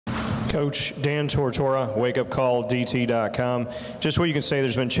Coach Dan Tortora, wakeupcalldt.com. Just what you can say,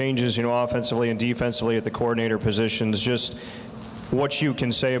 there's been changes, offensively and defensively at the coordinator positions. Just what you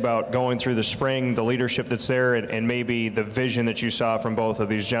can say about going through the spring, the leadership that's there, and maybe the vision that you saw from both of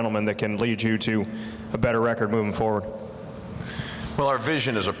these gentlemen that can lead you to a better record moving forward. Well, our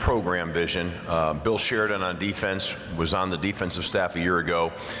vision is a program vision. Bill Sheridan on defense was on the defensive staff a year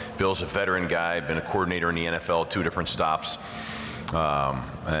ago. Bill's a veteran guy, been a coordinator in the NFL, 2 different stops.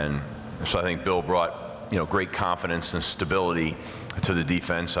 And so I think Bill brought, great confidence and stability to the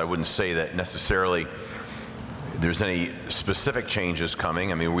defense. I wouldn't say that necessarily there's any specific changes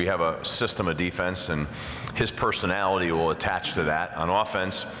coming. I mean, we have a system of defense, and his personality will attach to that. On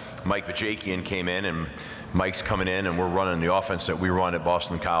offense, Mike Vajakian came in, and Mike's coming in, and we're running the offense that we run at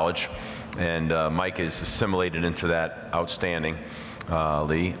Boston College. And Mike is assimilated into that outstandingly.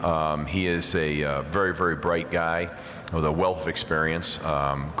 He is a very, very bright guy with a wealth of experience,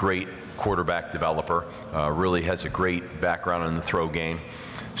 great quarterback developer, really has a great background in the throw game.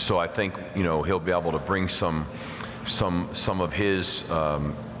 So I think, he'll be able to bring some of his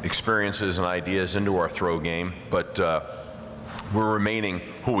experiences and ideas into our throw game. But we're remaining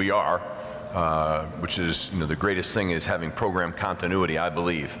who we are, which is, the greatest thing is having program continuity, I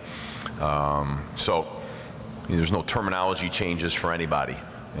believe. So there's no terminology changes for anybody.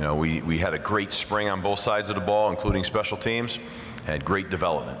 We had a great spring on both sides of the ball, including special teams, had great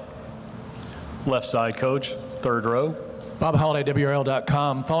development. Left side, coach, third row. Bob Holliday,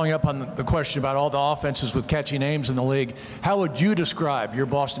 WRL.com. Following up on the question about all the offenses with catchy names in the league, how would you describe your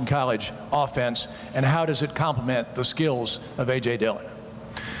Boston College offense, and how does it complement the skills of A.J. Dillon?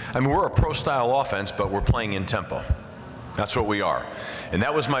 I mean, we're a pro-style offense, but we're playing in tempo. That's what we are. And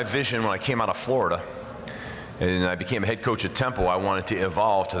that was my vision when I came out of Florida. And I became head coach at Temple. I wanted to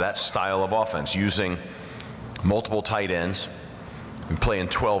evolve to that style of offense, using multiple tight ends. We play in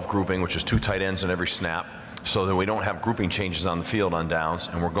 12 grouping, which is 2 tight ends in every snap, so that we don't have grouping changes on the field on downs,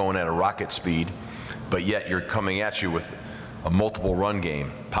 and we're going at a rocket speed, but yet you're coming at you with a multiple run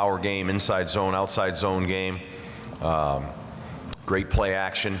game, power game, inside zone, outside zone game, great play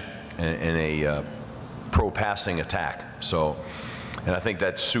action, and a pro passing attack. So, and I think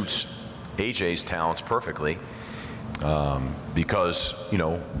that suits AJ's talents perfectly, because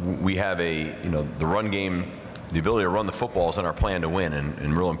we have the run game, the ability to run the football is in our plan to win,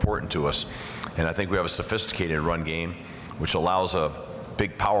 and real important to us. And I think we have a sophisticated run game, which allows a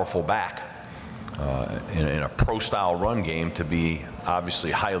big, powerful back in a pro-style run game to be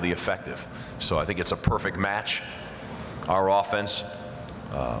obviously highly effective. So I think it's a perfect match, our offense,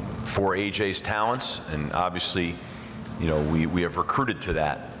 for AJ's talents, and obviously, we have recruited to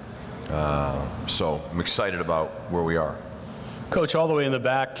that. So I'm excited about where we are. Coach, all the way in the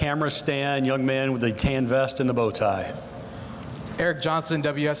back, camera stand, young man with the tan vest and the bow tie. Eric Johnson,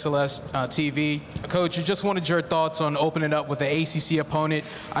 WSLS TV. Coach, I just wanted your thoughts on opening up with an ACC opponent.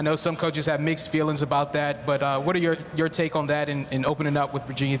 I know some coaches have mixed feelings about that, but what are your take on that in opening up with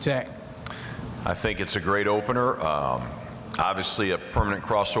Virginia Tech? I think it's a great opener. Obviously a permanent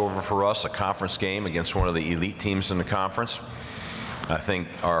crossover for us, a conference game against one of the elite teams in the conference. I think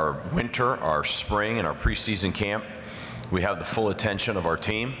our winter, our spring, and our preseason camp, we have the full attention of our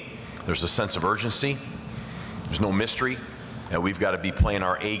team. There's a sense of urgency. There's no mystery. And we've got to be playing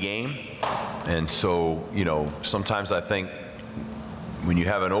our A game. And so, sometimes I think when you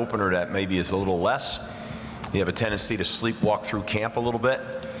have an opener that maybe is a little less, you have a tendency to sleepwalk through camp a little bit.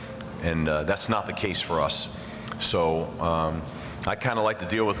 And that's not the case for us. So I kind of like to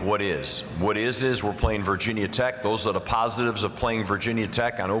deal with what is. What is we're playing Virginia Tech. Those are the positives of playing Virginia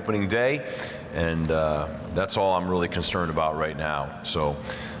Tech on opening day. And that's all I'm really concerned about right now. So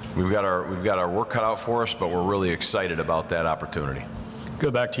we've got our work cut out for us, but we're really excited about that opportunity. Go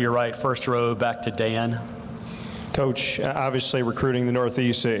back to your right, first row, back to Dan. Coach, obviously recruiting the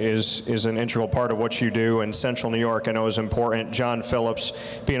Northeast is an integral part of what you do, and Central New York I know is important. John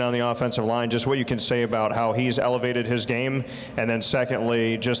Phillips being on the offensive line, just what you can say about how he's elevated his game, and then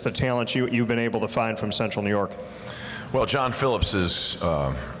secondly, just the talent you've been able to find from Central New York. Well, John Phillips is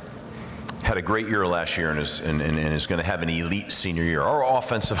had a great year last year and is going to have an elite senior year. Our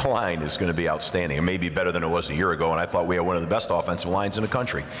offensive line is going to be outstanding. It may be better than it was a year ago, and I thought we had one of the best offensive lines in the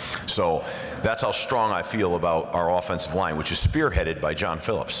country. So that's how strong I feel about our offensive line, which is spearheaded by John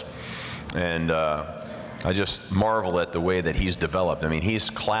Phillips. And I just marvel at the way that he's developed. I mean, he's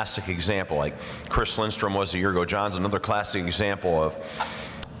a classic example, like Chris Lindstrom was a year ago. John's another classic example of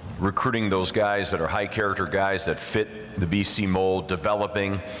recruiting those guys that are high character guys that fit the BC mold,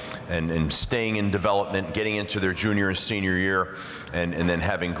 developing and staying in development, getting into their junior and senior year, and then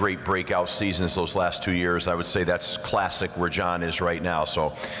having great breakout seasons those last 2 years. I would say that's classic where John is right now.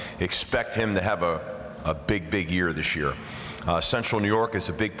 So expect him to have a big year this year. Central New York is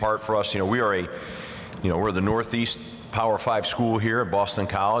a big part for us. We are we're the Northeast Power 5 school here at Boston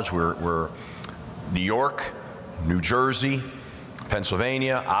College. We're New York, New Jersey,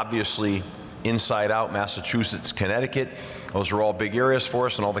 Pennsylvania, obviously inside out, Massachusetts, Connecticut. Those are all big areas for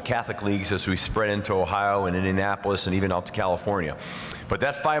us, and all the Catholic leagues as we spread into Ohio and Indianapolis and even out to California. But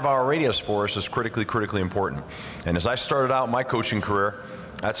that 5-hour radius for us is critically important. And as I started out my coaching career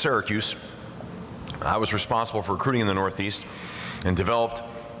at Syracuse, I was responsible for recruiting in the Northeast and developed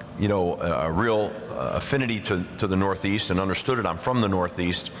a real affinity to the Northeast and understood it. I'm from the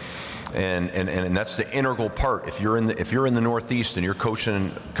Northeast. And that's the integral part. If you're in the Northeast and you're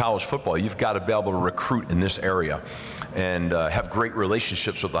coaching college football, you've got to be able to recruit in this area and have great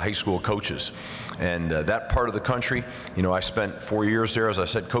relationships with the high school coaches. And that part of the country, I spent 4 years there, as I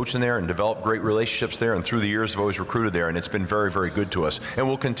said, coaching there and developed great relationships there. And through the years, I've always recruited there, and it's been very good to us, and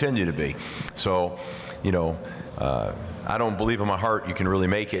will continue to be. So, I don't believe in my heart you can really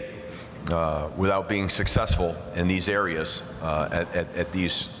make it without being successful in these areas at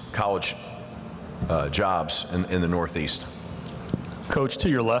these college jobs in the Northeast. Coach, to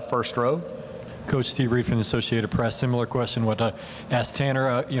your left, first row. Coach Steve Reed from the Associated Press. Similar question. What asked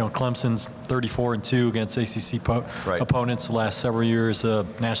Tanner? Clemson's 34-2 against ACC opponents the last several years,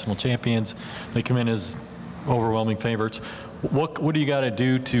 national champions. They come in as overwhelming favorites. What do you got to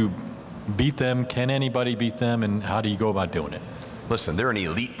do to beat them? Can anybody beat them? And how do you go about doing it? Listen, they're an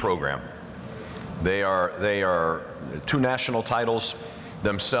elite program. They are 2 national titles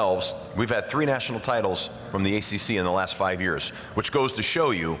themselves. We've had 3 national titles from the ACC in the last 5 years, which goes to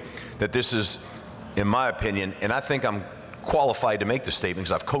show you that this is, in my opinion, and I think I'm qualified to make this statement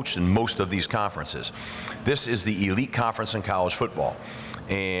because I've coached in most of these conferences. This is the elite conference in college football.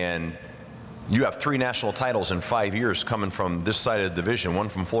 And you have 3 national titles in 5 years coming from this side of the division, 1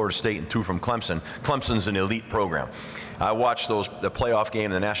 from Florida State and 2 from Clemson. Clemson's an elite program. I watched the playoff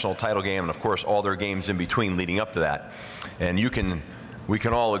game, the national title game, and of course all their games in between leading up to that. And we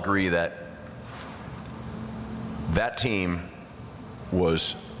can all agree that that team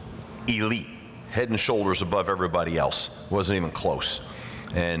was elite, head and shoulders above everybody else. Wasn't even close.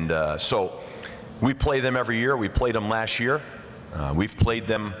 And so we play them every year. We played them last year. We've played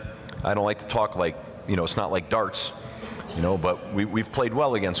them, I don't like to talk like, it's not like darts, but we've played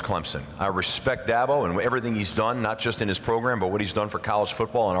well against Clemson. I respect Dabo and everything he's done, not just in his program, but what he's done for college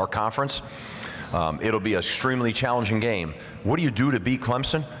football in our conference. It'll be an extremely challenging game. What do you do to beat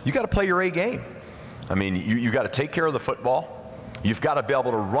Clemson? You got to play your A game. I mean, you got to take care of the football. You've got to be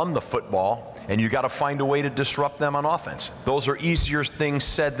able to run the football, and you got to find a way to disrupt them on offense. Those are easier things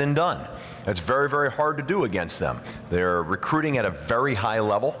said than done. It's very hard to do against them. They're recruiting at a very high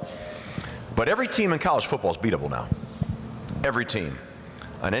level. But every team in college football is beatable now. Every team.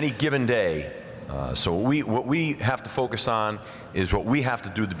 On any given day. So what we have to focus on is what we have to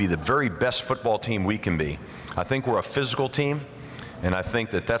do to be the very best football team we can be. I think we're a physical team, and I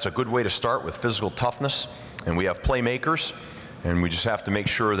think that that's a good way to start, with physical toughness. And we have playmakers, and we just have to make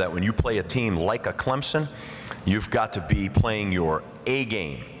sure that when you play a team like a Clemson, you've got to be playing your A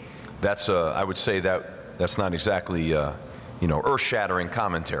game. That's I would say that's not exactly earth-shattering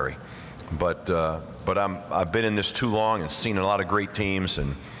commentary, but I've been in this too long and seen a lot of great teams,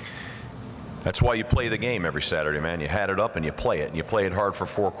 and that's why you play the game every Saturday, man. You had it up and you play it. And you play it hard for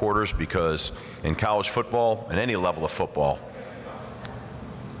 4 quarters, because in college football, and any level of football,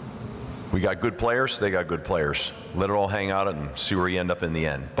 we got good players, they got good players. Let it all hang out and see where you end up in the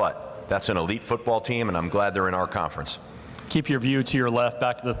end. But that's an elite football team, and I'm glad they're in our conference. Keep your view to your left,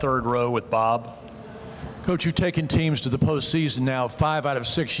 back to the third row with Bob. Coach, you've taken teams to the postseason now 5 out of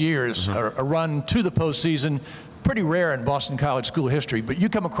 6 years, a run to the postseason. Pretty rare in Boston College school history, but you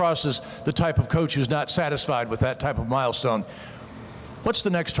come across as the type of coach who's not satisfied with that type of milestone. What's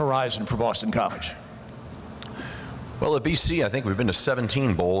the next horizon for Boston College? Well, at BC, I think we've been to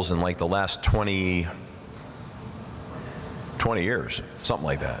 17 bowls in like the last 20 years, something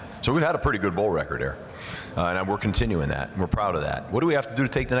like that. So we've had a pretty good bowl record there, and we're continuing that. We're proud of that. What do we have to do to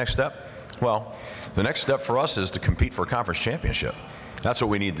take the next step? Well, the next step for us is to compete for a conference championship. That's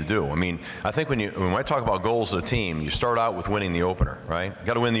what we need to do. I mean, I think when I talk about goals of a team, you start out with winning the opener, right? You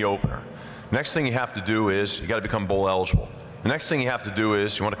got to win the opener. Next thing you have to do is you got to become bowl eligible. The next thing you have to do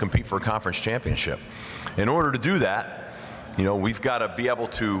is you want to compete for a conference championship. In order to do that, we've got to be able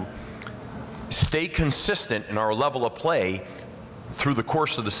to stay consistent in our level of play through the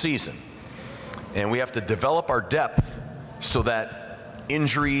course of the season. And we have to develop our depth so that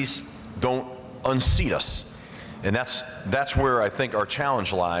injuries don't unseat us. And that's where I think our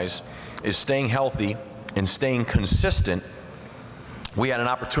challenge lies, is staying healthy and staying consistent. We had an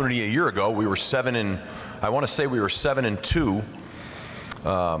opportunity a year ago. We were 7-2.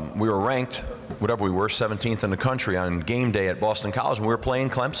 We were ranked, whatever we were, 17th in the country on game day at Boston College, and we were playing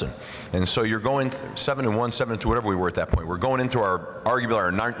Clemson. And so you're going 7-1, 7-2, whatever we were at that point. We're going into arguably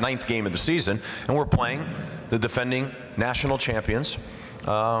our ninth game of the season, and we're playing the defending national champions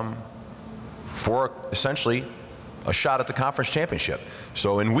for essentially a shot at the conference championship.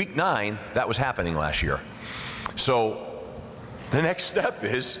 So in week 9, that was happening last year. So the next step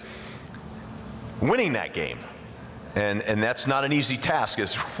is winning that game. And that's not an easy task,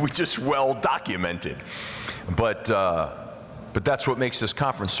 as we just well documented. But that's what makes this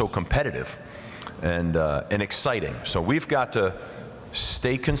conference so competitive and exciting. So we've got to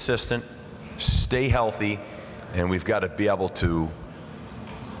stay consistent, stay healthy, and we've got to be able to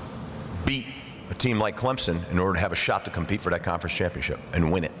beat a team like Clemson in order to have a shot to compete for that conference championship and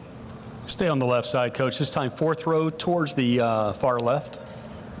win it. Stay on the left side, Coach. This time, fourth row towards the far left.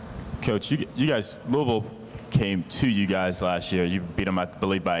 Coach, you guys, Louisville came to you guys last year. You beat them, I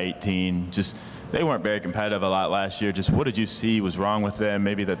believe, by 18. Just, they weren't very competitive a lot last year. Just what did you see was wrong with them?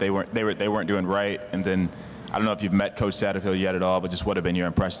 Maybe that they weren't doing right. And then I don't know if you've met Coach Satterfield yet at all, but just what have been your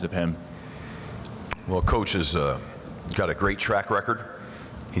impressions of him? Well, Coach has got a great track record.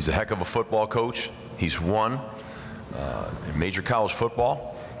 He's a heck of a football coach. He's won in major college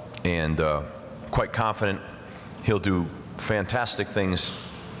football, and quite confident he'll do fantastic things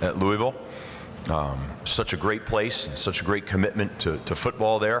at Louisville. Such a great place, and such a great commitment to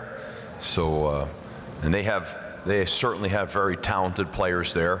football there. So, and they certainly have very talented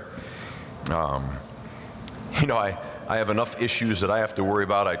players there. You know, I have enough issues that I have to worry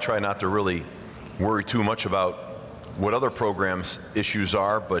about. I try not to really worry too much about what other programs' issues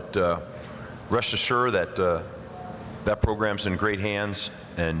are, but rest assured that that program's in great hands.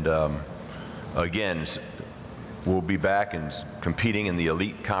 And again, we'll be back and competing in the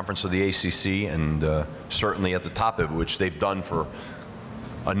elite conference of the ACC, and certainly at the top of it, which they've done for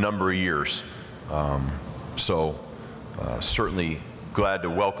a number of years. Certainly glad to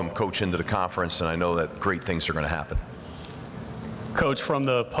welcome Coach into the conference, and I know that great things are going to happen. Coach, from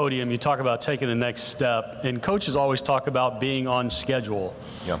the podium, you talk about taking the next step, and coaches always talk about being on schedule.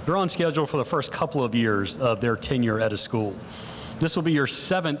 Yeah. They're on schedule for the first couple of years of their tenure at a school. This will be your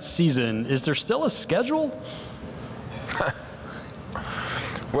 7th season. Is there still a schedule?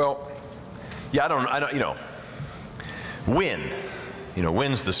 Well, yeah, I don't, you know,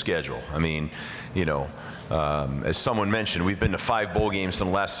 wins the schedule. I mean, you know, as someone mentioned, we've been to 5 bowl games in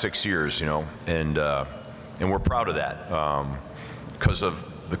the last 6 years, you know, and we're proud of that because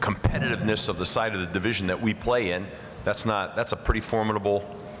of the competitiveness of the side of the division that we play in. That's a pretty formidable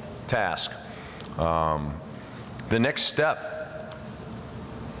task. The next step,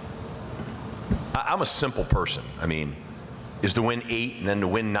 I'm a simple person. I mean, is to win 8 and then to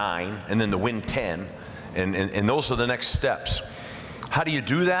win 9 and then to win 10, and those are the next steps. How do you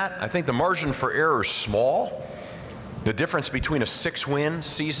do that? I think the margin for error is small. The difference between a 6-win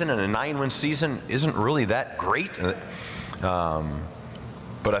season and a 9-win season isn't really that great.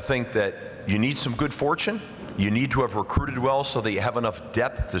 But I think that you need some good fortune. You need to have recruited well so that you have enough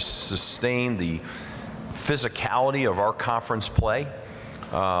depth to sustain the physicality of our conference play.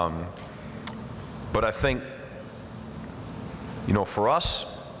 But I think, you know, for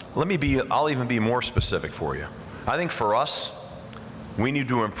us, I'll even be more specific for you. I think for us, we need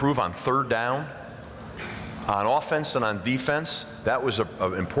to improve on 3rd down, on offense and on defense. That was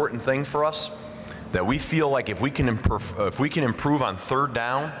an important thing for us, that we feel like if we can improve on 3rd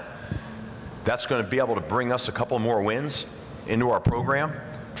down, that's going to be able to bring us a couple more wins into our program,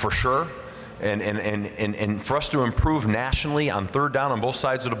 for sure. And for us to improve nationally on 3rd down on both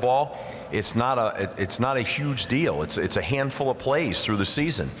sides of the ball, it's not a huge deal. It's a handful of plays through the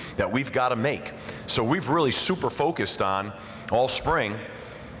season that we've got to make. So we've really super focused on all spring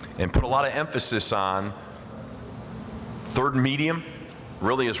and put a lot of emphasis on 3rd and medium,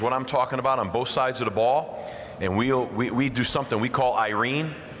 really is what I'm talking about, on both sides of the ball. And we do something we call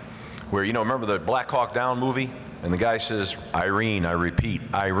Irene, where, you know, remember the Black Hawk Down movie? And the guy says, Irene, I repeat,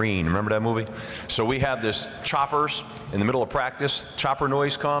 Irene. Remember that movie? So we have this choppers in the middle of practice, chopper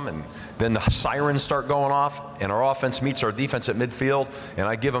noise come, and then the sirens start going off, and our offense meets our defense at midfield, and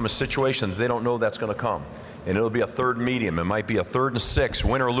I give them a situation that they don't know that's going to come. And it'll be a 3rd and medium. It might be a 3rd and 6,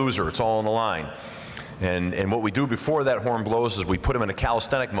 win or loser. It's all on the line. And what we do before that horn blows is we put them in a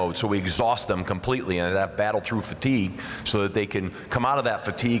calisthenic mode, so we exhaust them completely and that battle through fatigue so that they can come out of that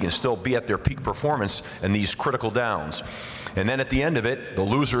fatigue and still be at their peak performance in these critical downs. And then at the end of it, the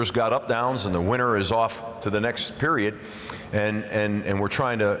losers got up downs and the winner is off to the next period. And we're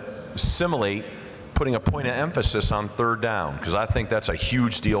trying to simulate putting a point of emphasis on third down, because I think that's a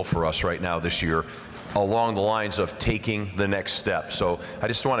huge deal for us right now this year, along the lines of taking the next step. So I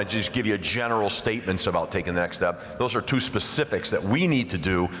just want to just give you general statements about taking the next step. Those are two specifics that we need to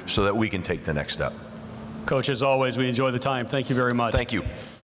do so that we can take the next step. Coach, as always, we enjoy the time. Thank you very much. Thank you.